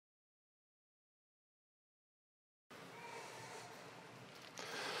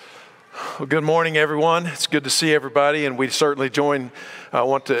Well, good morning, everyone. It's good to see everybody, and we certainly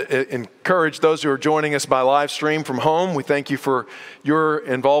want to encourage those who are joining us by live stream from home. We thank you for your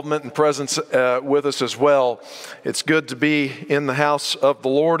involvement and presence with us as well. It's good to be in the house of the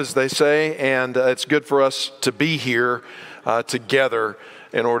Lord, as they say, and it's good for us to be here together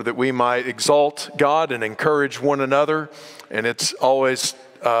in order that we might exalt God and encourage one another. And it's always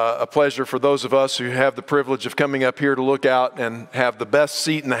a pleasure for those of us who have the privilege of coming up here to look out and have the best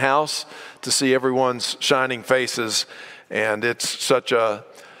seat in the house to see everyone's shining faces. And it's such a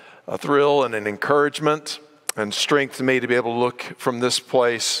thrill and an encouragement and strength to me to be able to look from this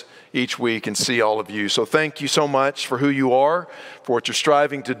place each week and see all of you. So thank you so much for who you are, for what you're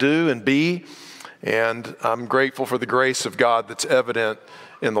striving to do and be. And I'm grateful for the grace of God that's evident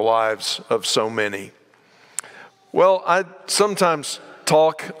in the lives of so many. Well, I sometimes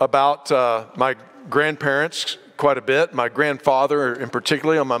talk about my grandparents quite a bit. My grandfather, in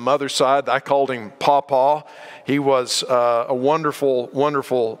particular, on my mother's side, I called him Pawpaw. He was a wonderful,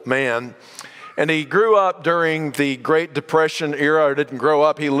 wonderful man. And he grew up during the Great Depression era, or didn't grow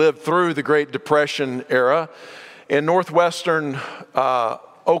up, he lived through the Great Depression era in northwestern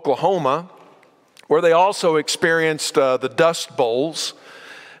Oklahoma, where they also experienced the Dust Bowls.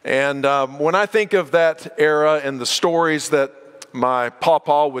 And when I think of that era and the stories that my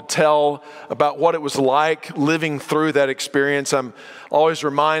pawpaw would tell about what it was like living through that experience, I'm always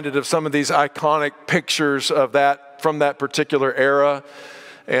reminded of some of these iconic pictures of that from that particular era,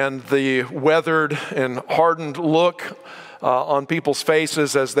 and the weathered and hardened look on people's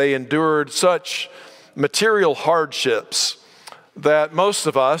faces as they endured such material hardships that most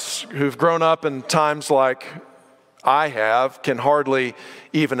of us who've grown up in times like I have can hardly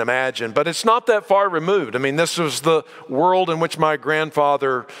even imagine. But it's not that far removed. I mean, this was the world in which my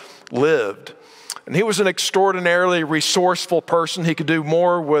grandfather lived. And he was an extraordinarily resourceful person. He could do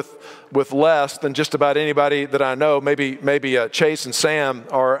more with less than just about anybody that I know. Maybe Chase and Sam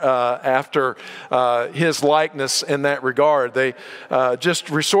are after his likeness in that regard. They just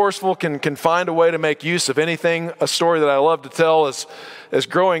resourceful, can find a way to make use of anything. A story that I love to tell is, as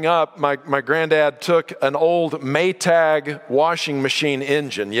growing up, my granddad took an old Maytag washing machine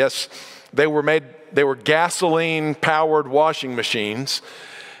engine. Yes, they were gasoline-powered washing machines.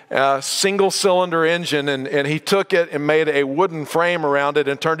 Single cylinder engine, and he took it and made a wooden frame around it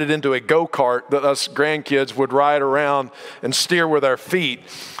and turned it into a go-kart that us grandkids would ride around and steer with our feet.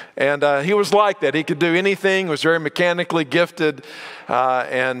 And he was like that. He could do anything, was very mechanically gifted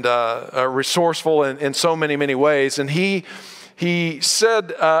and resourceful in so many, many ways. And he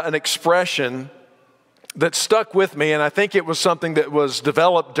said an expression that stuck with me, and I think it was something that was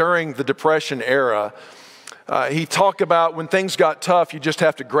developed during the Depression era. He talked about when things got tough, you just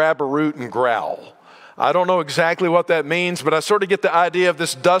have to grab a root and growl. I don't know exactly what that means, but I sort of get the idea of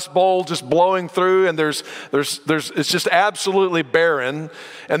this dust bowl just blowing through, and it's just absolutely barren.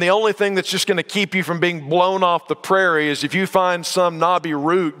 And the only thing that's just going to keep you from being blown off the prairie is if you find some knobby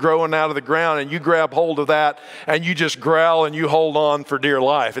root growing out of the ground and you grab hold of that and you just growl and you hold on for dear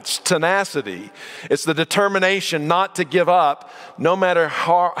life. It's tenacity. It's the determination not to give up no matter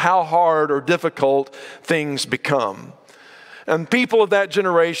how hard or difficult things become. And people of that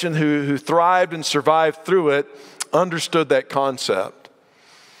generation who thrived and survived through it understood that concept.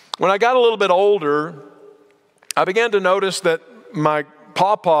 When I got a little bit older, I began to notice that my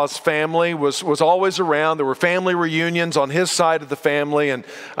pawpaw's family was always around. There were family reunions on his side of the family, and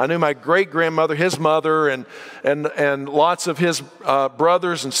I knew my great-grandmother, his mother, and lots of his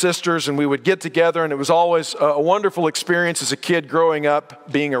brothers and sisters, and we would get together, and it was always a wonderful experience as a kid growing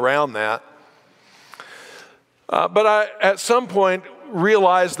up being around that. But I, at some point,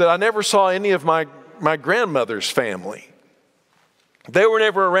 realized that I never saw any of my grandmother's family. They were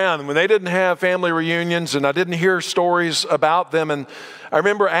never around. And when they didn't have family reunions, and I didn't hear stories about them, and I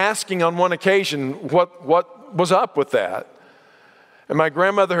remember asking on one occasion what was up with that. And my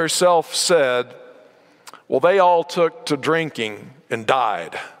grandmother herself said, well, they all took to drinking and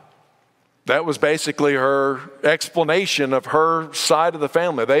died. That was basically her explanation of her side of the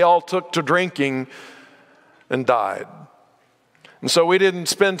family. They all took to drinking and died. And so we didn't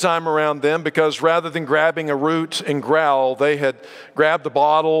spend time around them because rather than grabbing a root and growl, they had grabbed the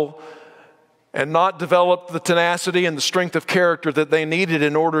bottle and not developed the tenacity and the strength of character that they needed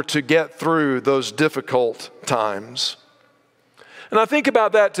in order to get through those difficult times. And I think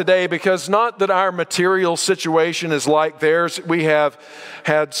about that today because not that our material situation is like theirs. We have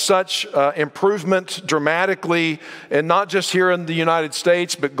had such improvement dramatically, and not just here in the United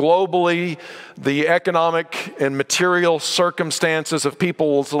States, but globally. The economic and material circumstances of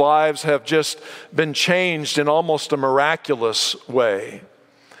people's lives have just been changed in almost a miraculous way.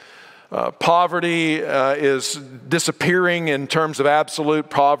 Poverty is disappearing in terms of absolute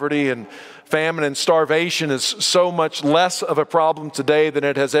poverty, and famine and starvation is so much less of a problem today than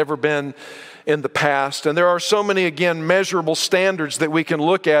it has ever been in the past. And there are so many, again, measurable standards that we can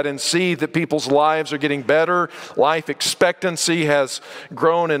look at and see that people's lives are getting better. Life expectancy has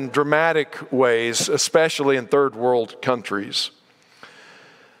grown in dramatic ways, especially in third world countries.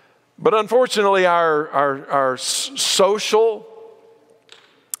 But unfortunately, our social,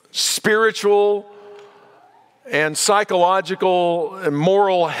 spiritual, and psychological and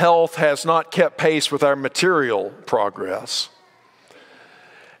moral health has not kept pace with our material progress.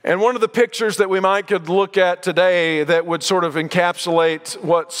 And one of the pictures that we could look at today that would sort of encapsulate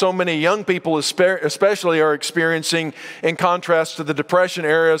what so many young people especially are experiencing in contrast to the Depression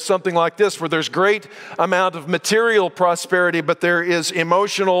era is something like this, where there's great amount of material prosperity, but there is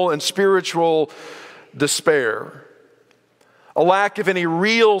emotional and spiritual despair. A lack of any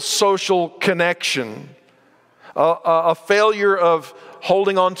real social connection, a failure of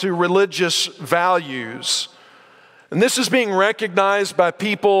holding on to religious values. And this is being recognized by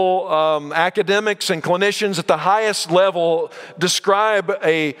people, academics and clinicians at the highest level describe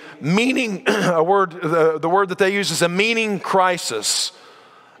a meaning, the word that they use is a meaning crisis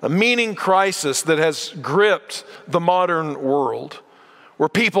that has gripped the modern world, where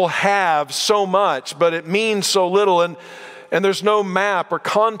people have so much, but it means so little, and there's no map or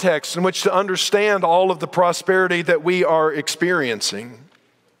context in which to understand all of the prosperity that we are experiencing.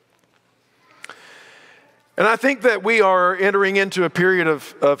 And I think that we are entering into a period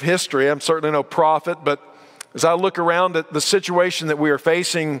of history. I'm certainly no prophet, but as I look around at the situation that we are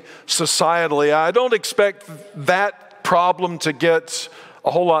facing societally, I don't expect that problem to get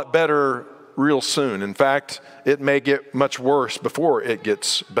a whole lot better real soon. In fact, it may get much worse before it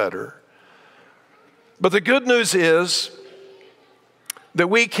gets better. But the good news is that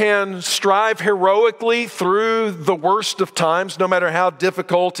we can strive heroically through the worst of times, no matter how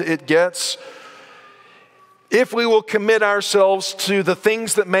difficult it gets, if we will commit ourselves to the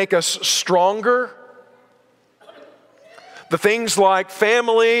things that make us stronger, the things like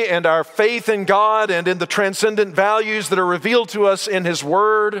family and our faith in God and in the transcendent values that are revealed to us in His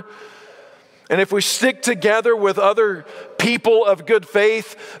Word. And if we stick together with other people of good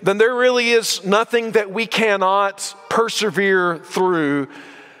faith, then there really is nothing that we cannot persevere through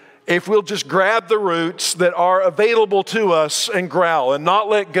if we'll just grab the roots that are available to us and growl and not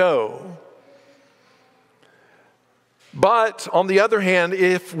let go. But on the other hand,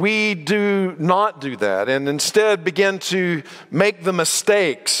 if we do not do that and instead begin to make the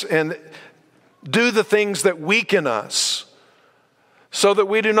mistakes and do the things that weaken us, so that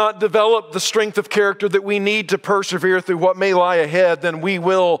we do not develop the strength of character that we need to persevere through what may lie ahead, then we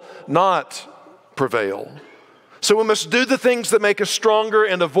will not prevail. So we must do the things that make us stronger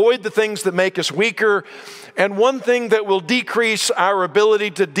and avoid the things that make us weaker. And one thing that will decrease our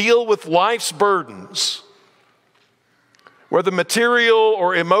ability to deal with life's burdens, whether material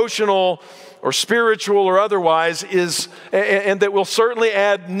or emotional or spiritual or otherwise, is, and that will certainly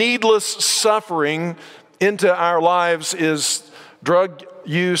add needless suffering into our lives, is drug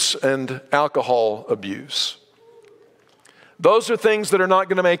use and alcohol abuse. Those are things that are not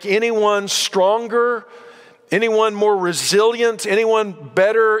going to make anyone stronger, anyone more resilient, anyone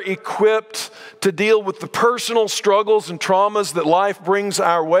better equipped to deal with the personal struggles and traumas that life brings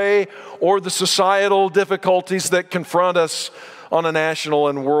our way, or the societal difficulties that confront us on a national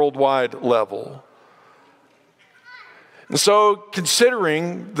and worldwide level. And so,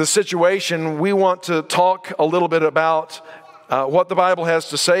 considering the situation, we want to talk a little bit about what the Bible has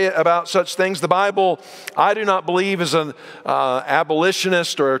to say about such things. The Bible, I do not believe, is an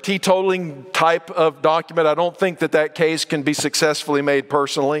abolitionist or a teetotaling type of document. I don't think that that case can be successfully made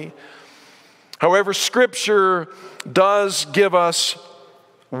personally. However, Scripture does give us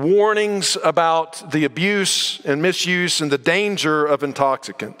warnings about the abuse and misuse and the danger of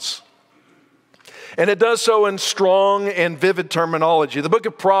intoxicants. And it does so in strong and vivid terminology. The book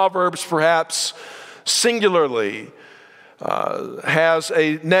of Proverbs, perhaps singularly, has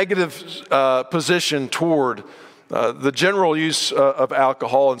a negative position toward the general use of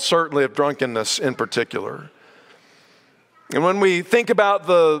alcohol, and certainly of drunkenness in particular. And when we think about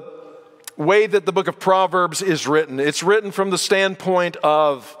the way that the book of Proverbs is written, it's written from the standpoint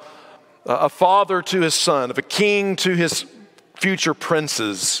of a father to his son, of a king to his future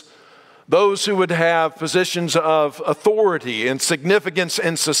princes, those who would have positions of authority and significance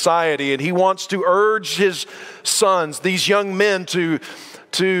in society. And he wants to urge his sons, these young men,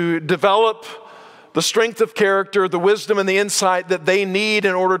 to develop the strength of character, the wisdom and the insight that they need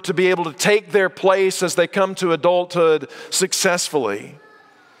in order to be able to take their place as they come to adulthood successfully.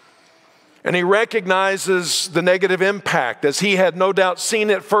 And he recognizes the negative impact, as he had no doubt seen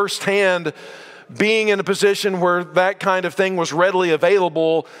it firsthand, being in a position where that kind of thing was readily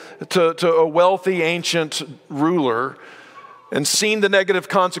available to a wealthy ancient ruler, and seen the negative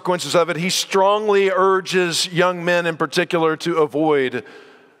consequences of it. He strongly urges young men in particular to avoid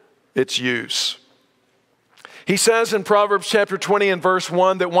its use. He says in Proverbs chapter 20 and verse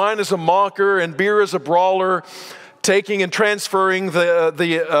 1 that wine is a mocker and beer is a brawler, taking and transferring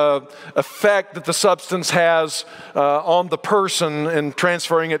the effect that the substance has on the person and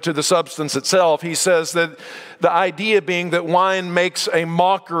transferring it to the substance itself. He says that the idea being that wine makes a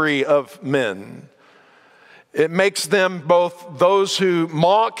mockery of men. It makes them both those who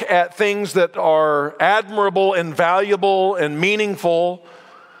mock at things that are admirable and valuable and meaningful,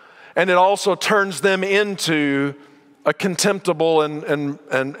 and it also turns them into a contemptible and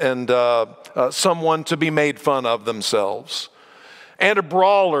someone to be made fun of themselves. And a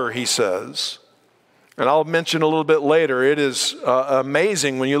brawler, he says. And I'll mention a little bit later, it is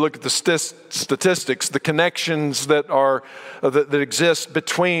amazing when you look at the statistics, the connections that exist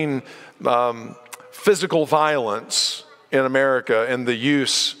between physical violence in America and the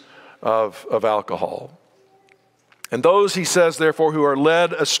use of alcohol. And those, he says, therefore, who are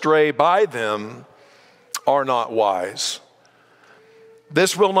led astray by them are not wise.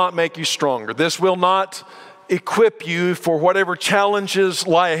 This will not make you stronger. This will not equip you for whatever challenges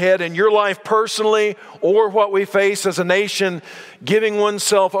lie ahead in your life personally or what we face as a nation. Giving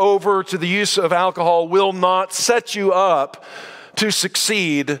oneself over to the use of alcohol will not set you up to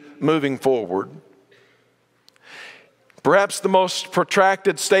succeed moving forward. Perhaps the most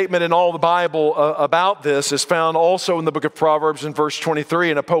protracted statement in all the Bible about this is found also in the book of Proverbs in verse 23.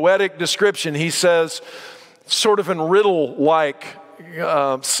 In a poetic description, he says, sort of in riddle-like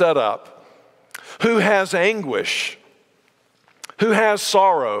setup, who has anguish, who has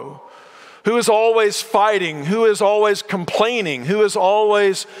sorrow, who is always fighting, who is always complaining, who is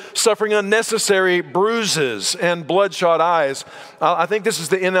always suffering unnecessary bruises and bloodshot eyes. I think this is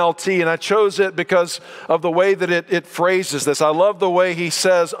the NLT, and I chose it because of the way that it phrases this. I love the way he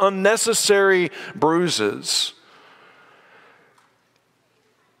says unnecessary bruises.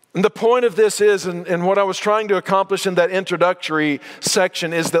 And the point of this is, and what I was trying to accomplish in that introductory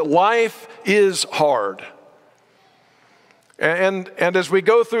section, is that life is hard. And as we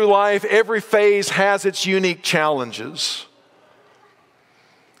go through life, every phase has its unique challenges.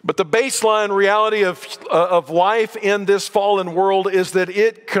 But the baseline reality of life in this fallen world is that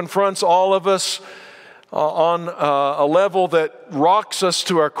it confronts all of us on a level that rocks us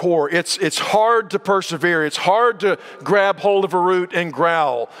to our core. It's hard to persevere. It's hard to grab hold of a root and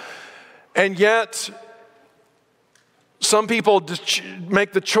growl. And yet, some people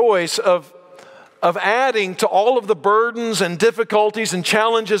make the choice of adding to all of the burdens and difficulties and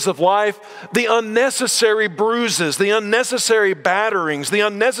challenges of life the unnecessary bruises, the unnecessary batterings, the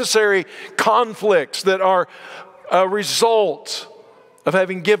unnecessary conflicts that are a result of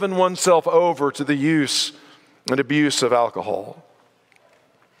having given oneself over to the use and abuse of alcohol.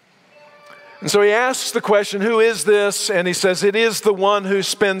 And so he asks the question, who is this? And he says, it is the one who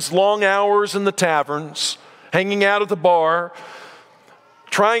spends long hours in the taverns, hanging out at the bar,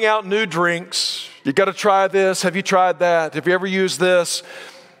 trying out new drinks. You got to try this. Have you tried that? Have you ever used this?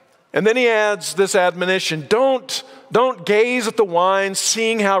 And then he adds this admonition, don't gaze at the wine,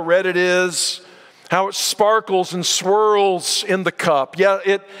 seeing how red it is, how it sparkles and swirls in the cup. Yeah,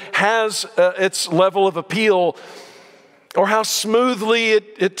 it has its level of appeal, or how smoothly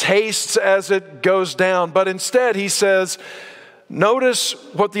it tastes as it goes down. But instead, he says, notice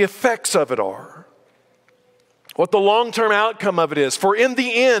what the effects of it are, what the long-term outcome of it is. For in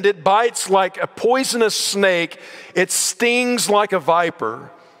the end, it bites like a poisonous snake. It stings like a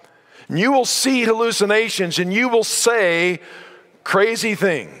viper. And you will see hallucinations, and you will say crazy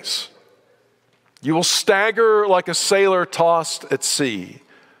things. You will stagger like a sailor tossed at sea,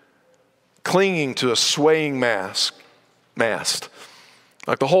 clinging to a swaying mast.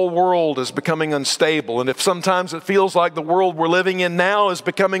 Like the whole world is becoming unstable. And if sometimes it feels like the world we're living in now is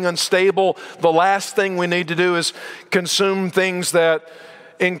becoming unstable, the last thing we need to do is consume things that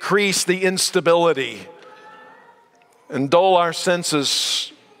increase the instability and dull our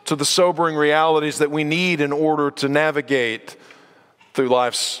senses to the sobering realities that we need in order to navigate through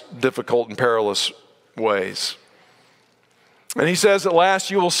life's difficult and perilous ways. And he says, at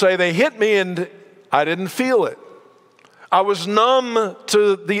last you will say, they hit me and I didn't feel it. I was numb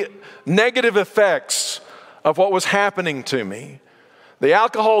to the negative effects of what was happening to me. The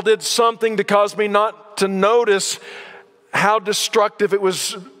alcohol did something to cause me not to notice how destructive it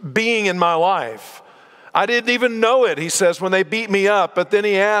was being in my life. I didn't even know it, he says, when they beat me up. But then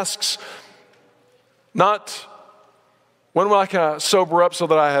he asks, Not when will I sober up so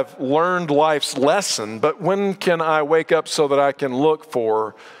that I have learned life's lesson, but when can I wake up so that I can look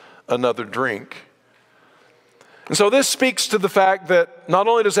for another drink? And so this speaks to the fact that not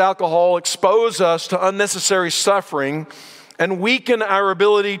only does alcohol expose us to unnecessary suffering and weaken our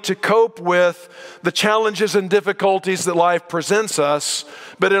ability to cope with the challenges and difficulties that life presents us,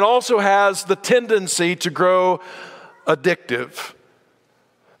 but it also has the tendency to grow addictive.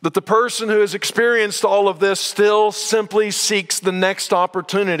 That the person who has experienced all of this still simply seeks the next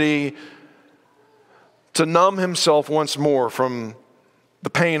opportunity to numb himself once more from the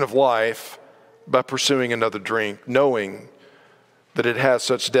pain of life by pursuing another drink, knowing that it has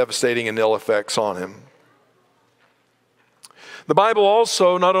such devastating and ill effects on him. The Bible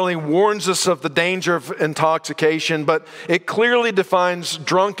also not only warns us of the danger of intoxication, but it clearly defines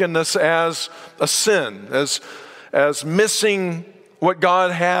drunkenness as a sin, as missing what God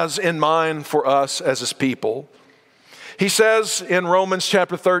has in mind for us as His people. He says in Romans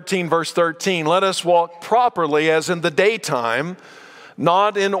chapter 13, verse 13, "Let us walk properly as in the daytime,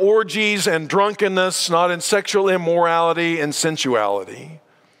 not in orgies and drunkenness, not in sexual immorality and sensuality."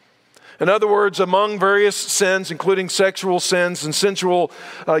 In other words, among various sins, including sexual sins and sensual,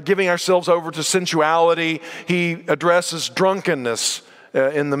 giving ourselves over to sensuality, he addresses drunkenness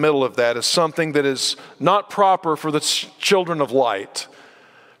in the middle of that as something that is not proper for the children of light.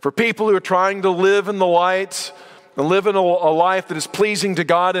 For people who are trying to live in the light and live in a life that is pleasing to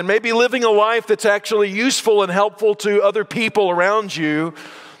God, and maybe living a life that's actually useful and helpful to other people around you,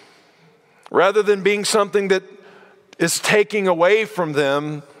 rather than being something that is taking away from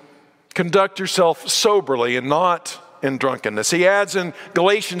them, conduct yourself soberly and not in drunkenness. He adds in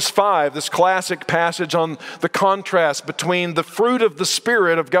Galatians 5, this classic passage on the contrast between the fruit of the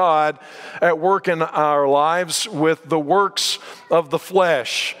Spirit of God at work in our lives with the works of the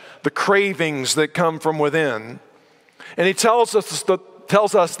flesh, the cravings that come from within. And he tells us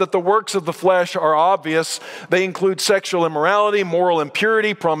that the works of the flesh are obvious. They include sexual immorality, moral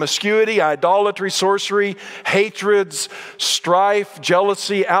impurity, promiscuity, idolatry, sorcery, hatreds, strife,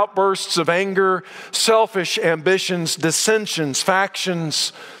 jealousy, outbursts of anger, selfish ambitions, dissensions,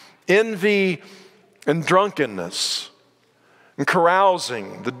 factions, envy, and drunkenness, and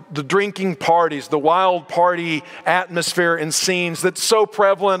carousing, the drinking parties, the wild party atmosphere and scenes that's so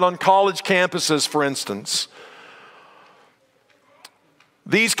prevalent on college campuses, for instance.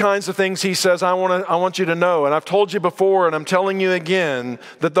 These kinds of things, he says, I want you to know, and I've told you before and I'm telling you again,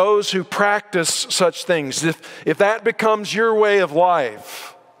 that those who practice such things, if that becomes your way of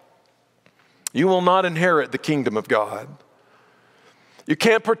life, you will not inherit the kingdom of God. You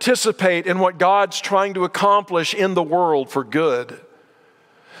can't participate in what God's trying to accomplish in the world for good.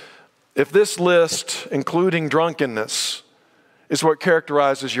 If this list, including drunkenness, is what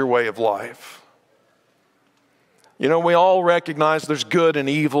characterizes your way of life. You know, we all recognize there's good and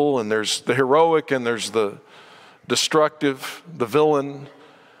evil, and there's the heroic and there's the destructive, the villain.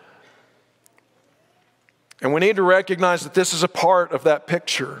 And we need to recognize that this is a part of that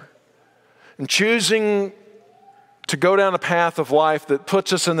picture. And choosing to go down a path of life that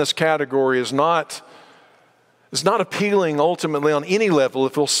puts us in this category is not appealing ultimately on any level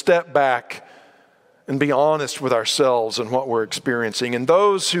if we'll step back and be honest with ourselves and what we're experiencing. And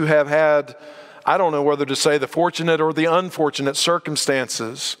those who have had, I don't know whether to say the fortunate or the unfortunate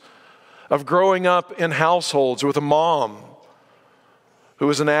circumstances of growing up in households with a mom who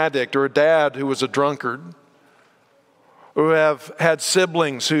was an addict or a dad who was a drunkard, who have had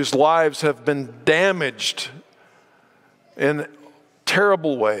siblings whose lives have been damaged in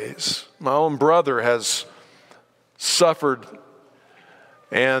terrible ways. My own brother has suffered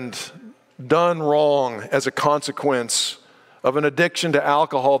and done wrong as a consequence of an addiction to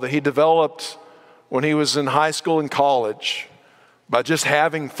alcohol that he developed when he was in high school and college by just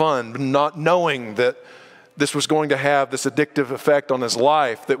having fun, not knowing that this was going to have this addictive effect on his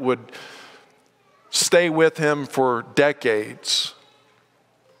life that would stay with him for decades.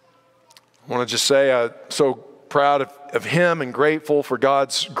 I want to just say I'm so proud of him and grateful for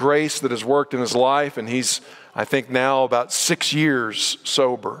God's grace that has worked in his life, and he's, I think, now about 6 years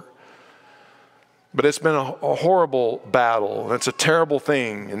sober. But it's been a horrible battle. It's a terrible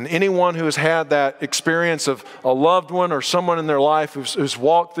thing. And anyone who has had that experience of a loved one or someone in their life who's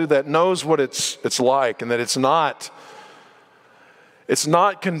walked through that knows what it's like, and that it's not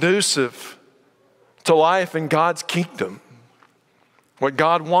conducive to life in God's kingdom. What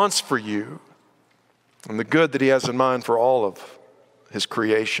God wants for you and the good that He has in mind for all of His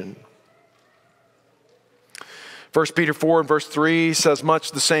creation. 1 Peter 4 and verse 3 says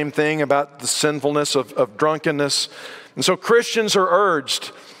much the same thing about the sinfulness of drunkenness. And so Christians are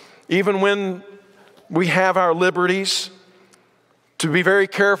urged, even when we have our liberties, to be very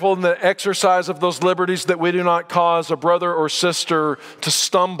careful in the exercise of those liberties that we do not cause a brother or sister to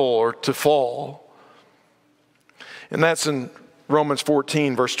stumble or to fall. And that's in Romans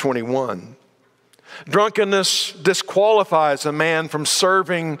 14, verse 21. Drunkenness disqualifies a man from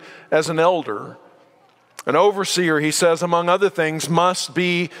serving as an elder. An overseer, he says, among other things, must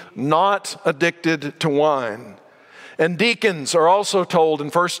be not addicted to wine. And deacons are also told in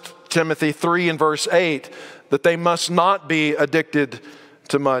 1 Timothy 3 and verse 8 that they must not be addicted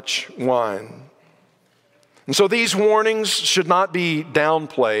to much wine. And so these warnings should not be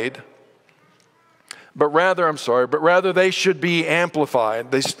downplayed, but rather they should be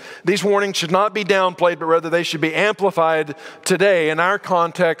amplified. These warnings should not be downplayed, but rather they should be amplified today in our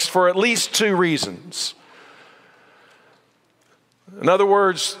context for at least two reasons. In other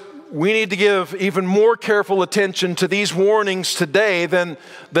words, we need to give even more careful attention to these warnings today than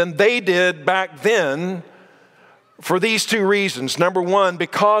they did back then for these two reasons. Number one,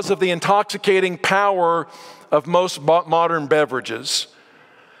 because of the intoxicating power of most modern beverages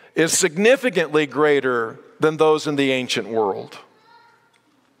is significantly greater than those in the ancient world.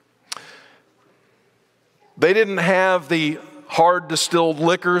 They didn't have the hard distilled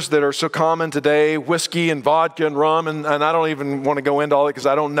liquors that are so common today, whiskey and vodka and rum, and I don't even want to go into all it because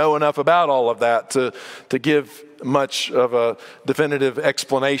I don't know enough about all of that to give much of a definitive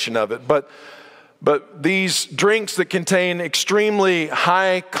explanation of it. But these drinks that contain extremely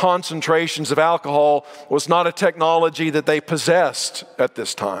high concentrations of alcohol was not a technology that they possessed at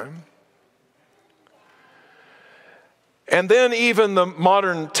this time. And then even the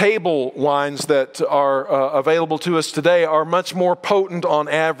modern table wines that are available to us today are much more potent on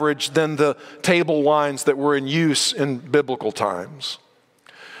average than the table wines that were in use in biblical times.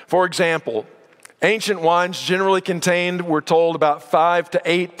 For example, ancient wines generally contained, we're told, about 5 to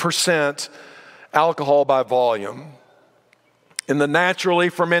 8% alcohol by volume. In the naturally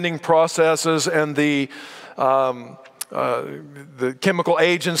fermenting processes and the chemical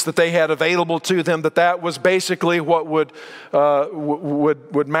agents that they had available to them, that was basically what would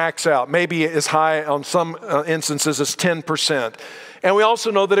max out, maybe as high on some instances as 10%. And we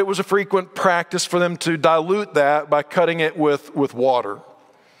also know that it was a frequent practice for them to dilute that by cutting it with water.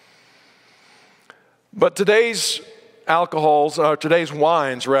 But today's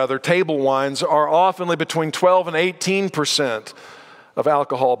wines, table wines, are often between 12 and 18% of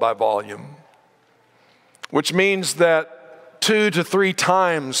alcohol by volume, which means that 2 to 3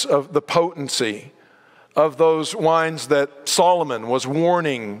 times of the potency of those wines that Solomon was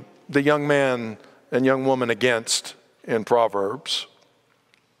warning the young man and young woman against in Proverbs.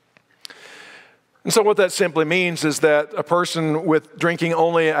 And so what that simply means is that a person with drinking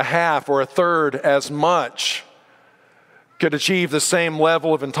only a half or a third as much could achieve the same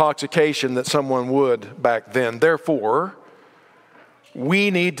level of intoxication that someone would back then. Therefore,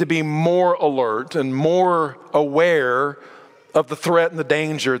 we need to be more alert and more aware of the threat and the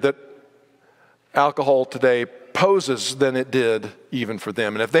danger that alcohol today poses than it did even for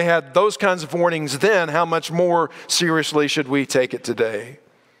them. And if they had those kinds of warnings then, how much more seriously should we take it today?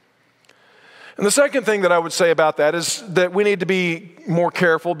 And the second thing that I would say about that is that we need to be more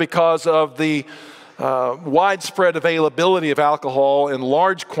careful because of the widespread availability of alcohol in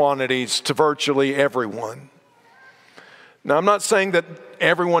large quantities to virtually everyone. Now, I'm not saying that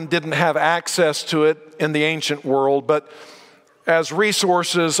everyone didn't have access to it in the ancient world, but as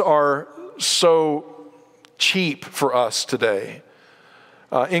resources are so cheap for us today,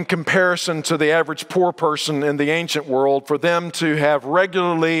 in comparison to the average poor person in the ancient world, for them to have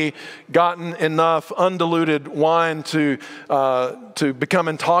regularly gotten enough undiluted wine to become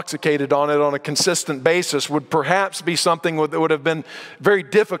intoxicated on it on a consistent basis would perhaps be something that would have been very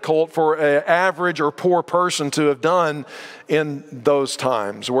difficult for an average or poor person to have done in those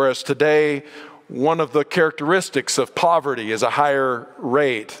times. Whereas today, one of the characteristics of poverty is a higher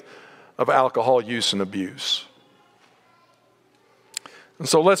rate of alcohol use and abuse. And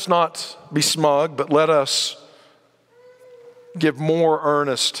so let's not be smug, but let us give more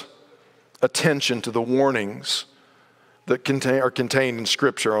earnest attention to the warnings that are contained in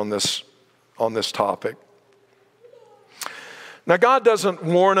Scripture on this topic. Now, God doesn't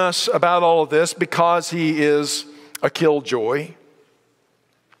warn us about all of this because He is a killjoy,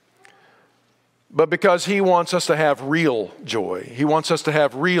 but because He wants us to have real joy. He wants us to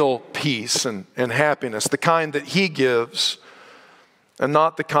have real peace and happiness, the kind that He gives, and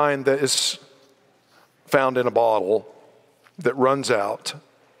not the kind that is found in a bottle that runs out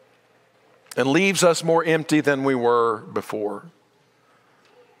and leaves us more empty than we were before.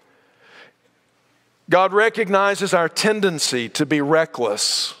 God recognizes our tendency to be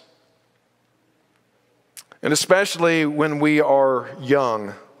reckless and especially when we are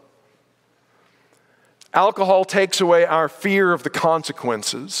young. Alcohol takes away our fear of the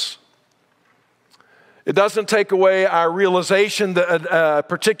consequences. It doesn't take away our realization that a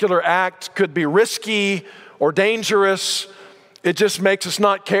particular act could be risky or dangerous. It just makes us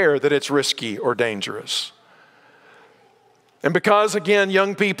not care that it's risky or dangerous. And because, again,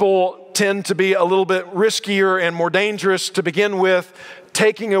 young people tend to be a little bit riskier and more dangerous to begin with,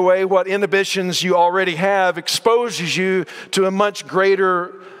 taking away what inhibitions you already have exposes you to a much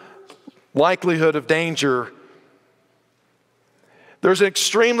greater likelihood of danger. There's an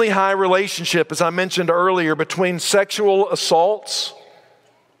extremely high relationship, as I mentioned earlier, between sexual assaults,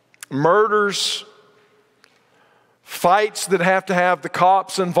 murders, fights that have to have the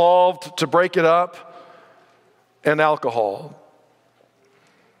cops involved to break it up, and alcohol.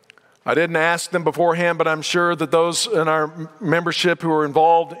 I didn't ask them beforehand, but I'm sure that those in our membership who are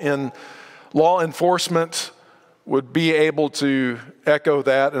involved in law enforcement would be able to echo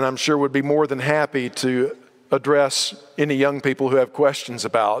that, and I'm sure would be more than happy to address any young people who have questions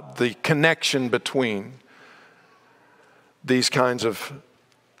about the connection between these kinds of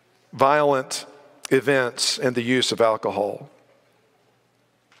violent events and the use of alcohol.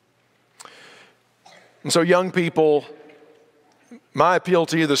 And so, young people, my appeal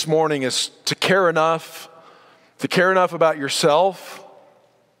to you this morning is to care enough about yourself,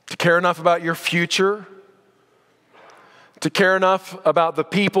 to care enough about your future, to care enough about the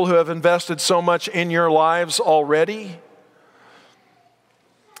people who have invested so much in your lives already,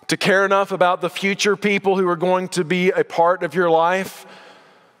 to care enough about the future people who are going to be a part of your life,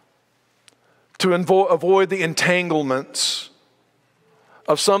 to avoid the entanglements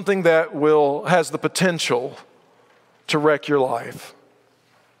of something that has the potential to wreck your life.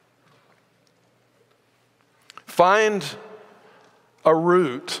 Find a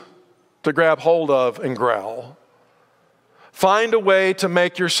root to grab hold of and growl. Find a way to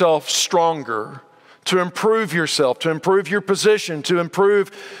make yourself stronger, to improve yourself, to improve your position, to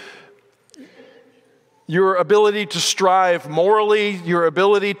improve your ability to strive morally, your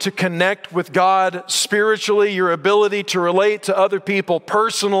ability to connect with God spiritually, your ability to relate to other people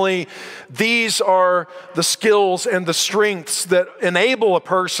personally. These are the skills and the strengths that enable a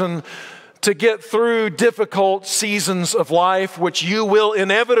person to get through difficult seasons of life, which you will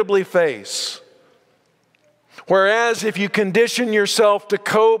inevitably face. Whereas if you condition yourself to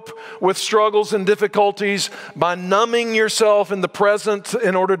cope with struggles and difficulties by numbing yourself in the present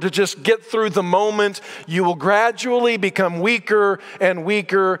in order to just get through the moment, you will gradually become weaker and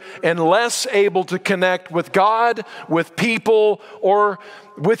weaker and less able to connect with God, with people, or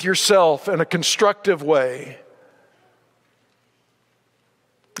with yourself in a constructive way.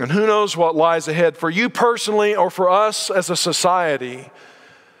 And who knows what lies ahead for you personally or for us as a society.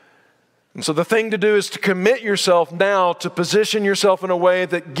 And so the thing to do is to commit yourself now to position yourself in a way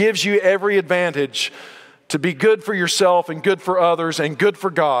that gives you every advantage to be good for yourself and good for others and good for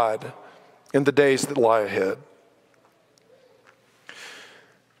God in the days that lie ahead.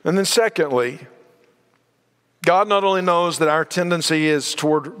 And then secondly, God not only knows that our tendency is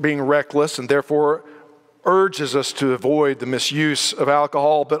toward being reckless and therefore urges us to avoid the misuse of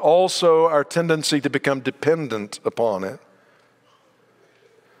alcohol, but also our tendency to become dependent upon it.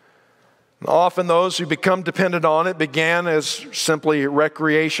 Often those who become dependent on it began as simply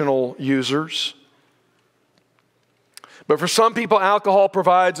recreational users. But for some people, alcohol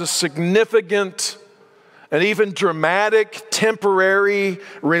provides a significant and even dramatic temporary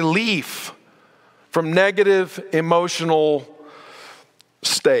relief from negative emotional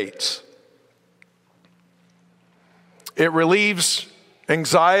states. It relieves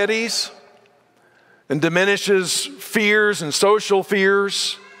anxieties and diminishes fears and social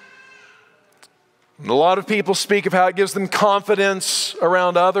fears. And a lot of people speak of how it gives them confidence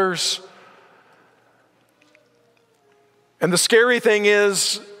around others. And the scary thing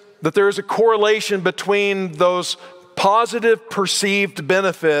is that there is a correlation between those positive perceived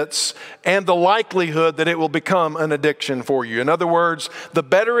benefits and the likelihood that it will become an addiction for you. In other words, the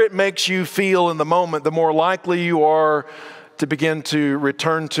better it makes you feel in the moment, the more likely you are to begin to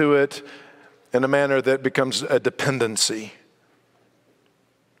return to it in a manner that becomes a dependency.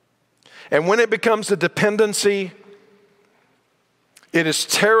 And when it becomes a dependency, it is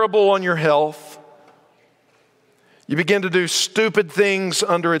terrible on your health. You begin to do stupid things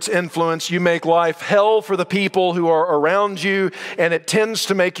under its influence. You make life hell for the people who are around you, and it tends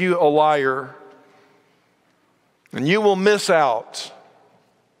to make you a liar. And you will miss out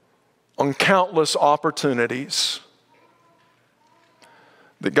on countless opportunities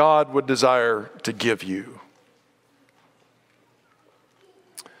that God would desire to give you.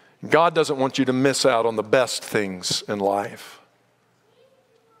 God doesn't want you to miss out on the best things in life.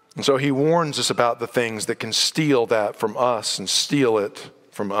 And so he warns us about the things that can steal that from us and steal it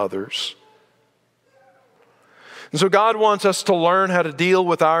from others. And so God wants us to learn how to deal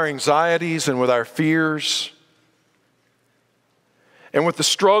with our anxieties and with our fears and with the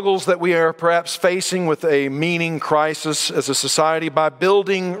struggles that we are perhaps facing with a meaning crisis as a society by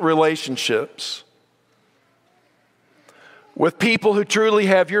building relationships with people who truly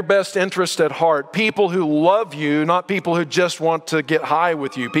have your best interest at heart, people who love you, not people who just want to get high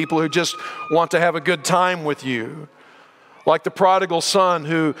with you, people who just want to have a good time with you. Like the prodigal son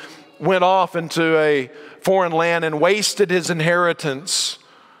who went off into a foreign land and wasted his inheritance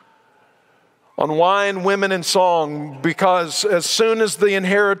on wine, women, and song, because as soon as the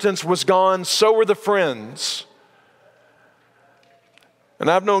inheritance was gone, so were the friends. And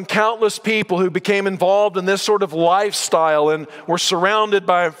I've known countless people who became involved in this sort of lifestyle and were surrounded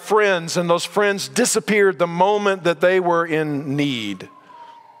by friends, and those friends disappeared the moment that they were in need.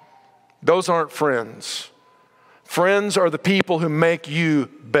 Those aren't friends. Friends are the people who make you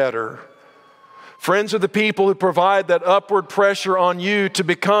better. Friends are the people who provide that upward pressure on you to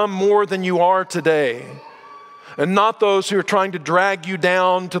become more than you are today, and not those who are trying to drag you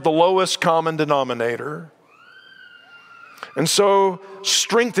down to the lowest common denominator. And so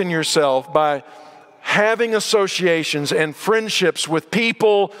strengthen yourself by having associations and friendships with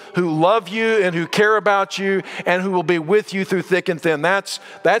people who love you and who care about you and who will be with you through thick and thin. That's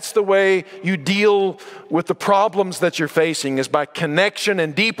the way you deal with the problems that you're facing, is by connection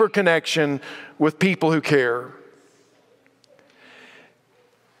and deeper connection with people who care.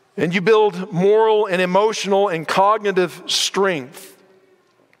 And you build moral and emotional and cognitive strength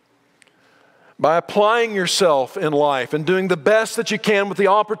by applying yourself in life and doing the best that you can with the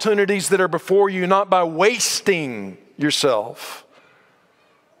opportunities that are before you, not by wasting yourself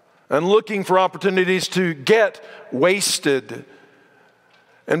and looking for opportunities to get wasted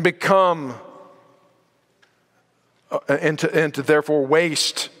and become and to therefore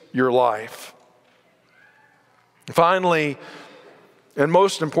waste your life. Finally, and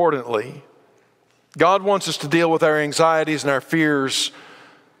most importantly, God wants us to deal with our anxieties and our fears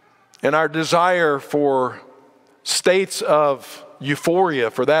and our desire for states of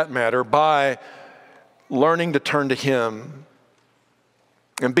euphoria, for that matter, by learning to turn to Him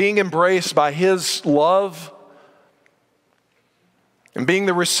and being embraced by His love and being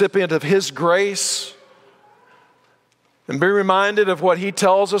the recipient of His grace, and be reminded of what He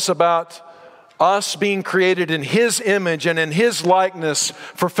tells us about us being created in His image and in His likeness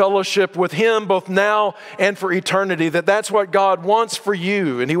for fellowship with Him both now and for eternity. That's what God wants for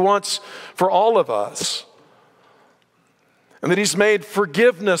you, and He wants for all of us. And that He's made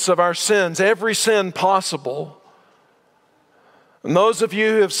forgiveness of our sins, every sin possible. And those of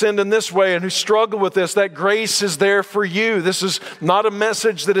you who have sinned in this way and who struggle with this, that grace is there for you. This is not a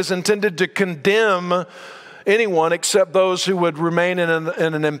message that is intended to condemn anyone except those who would remain in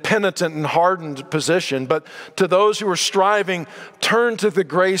an impenitent and hardened position. But to those who are striving, turn to the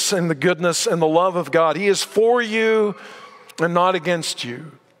grace and the goodness and the love of God. He is for you and not against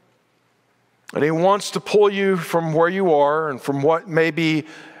you. And He wants to pull you from where you are and from what maybe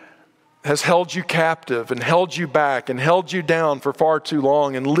has held you captive and held you back and held you down for far too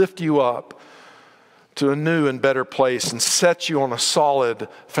long, and lift you up to a new and better place and set you on a solid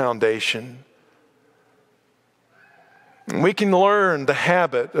foundation. And we can learn the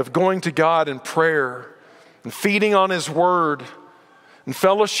habit of going to God in prayer and feeding on His Word and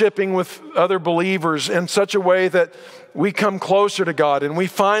fellowshipping with other believers in such a way that we come closer to God and we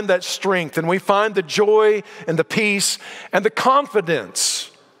find that strength and we find the joy and the peace and the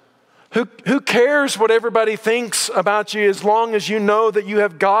confidence. Who cares what everybody thinks about you as long as you know that you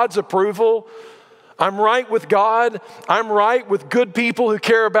have God's approval? I'm right with God. I'm right with good people who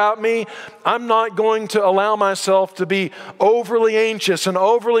care about me. I'm not going to allow myself to be overly anxious and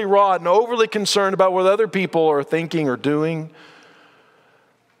overly wrought and overly concerned about what other people are thinking or doing.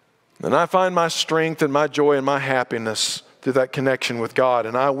 And I find my strength and my joy and my happiness through that connection with God.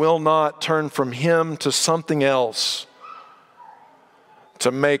 And I will not turn from Him to something else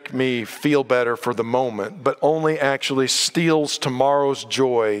to make me feel better for the moment, but only actually steals tomorrow's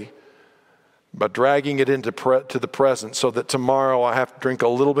joy by dragging it into to the present, so that tomorrow I have to drink a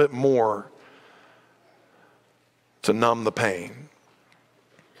little bit more to numb the pain.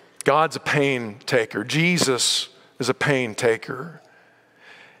 God's a pain taker. Jesus is a pain taker.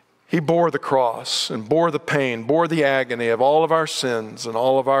 He bore the cross and bore the pain, bore the agony of all of our sins and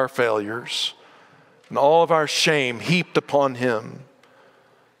all of our failures and all of our shame heaped upon Him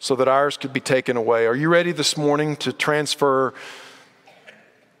so that ours could be taken away. Are you ready this morning to transfer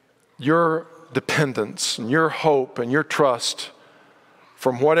your dependence and your hope and your trust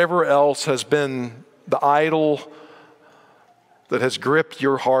from whatever else has been the idol that has gripped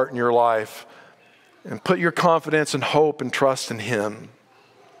your heart and your life, and put your confidence and hope and trust in Him.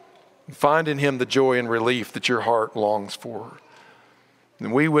 Find in Him the joy and relief that your heart longs for.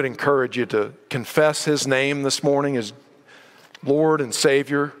 And we would encourage you to confess His name this morning as Lord and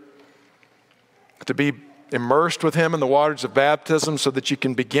Savior, to be immersed with Him in the waters of baptism so that you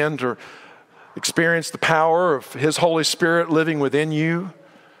can begin to experience the power of His Holy Spirit living within you.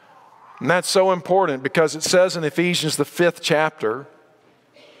 And that's so important because it says in Ephesians, the 5th chapter,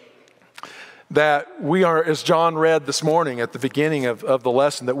 that we are, as John read this morning at the beginning of the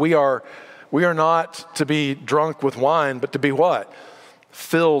lesson, that we are not to be drunk with wine, but to be what?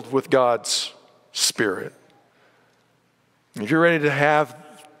 Filled with God's Spirit. If you're ready to have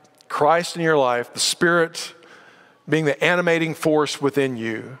Christ in your life, the Spirit being the animating force within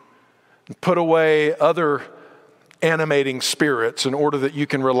you, and put away other animating spirits in order that you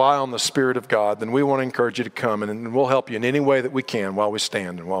can rely on the Spirit of God, then we want to encourage you to come, and we'll help you in any way that we can while we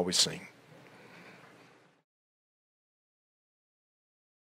stand and while we sing.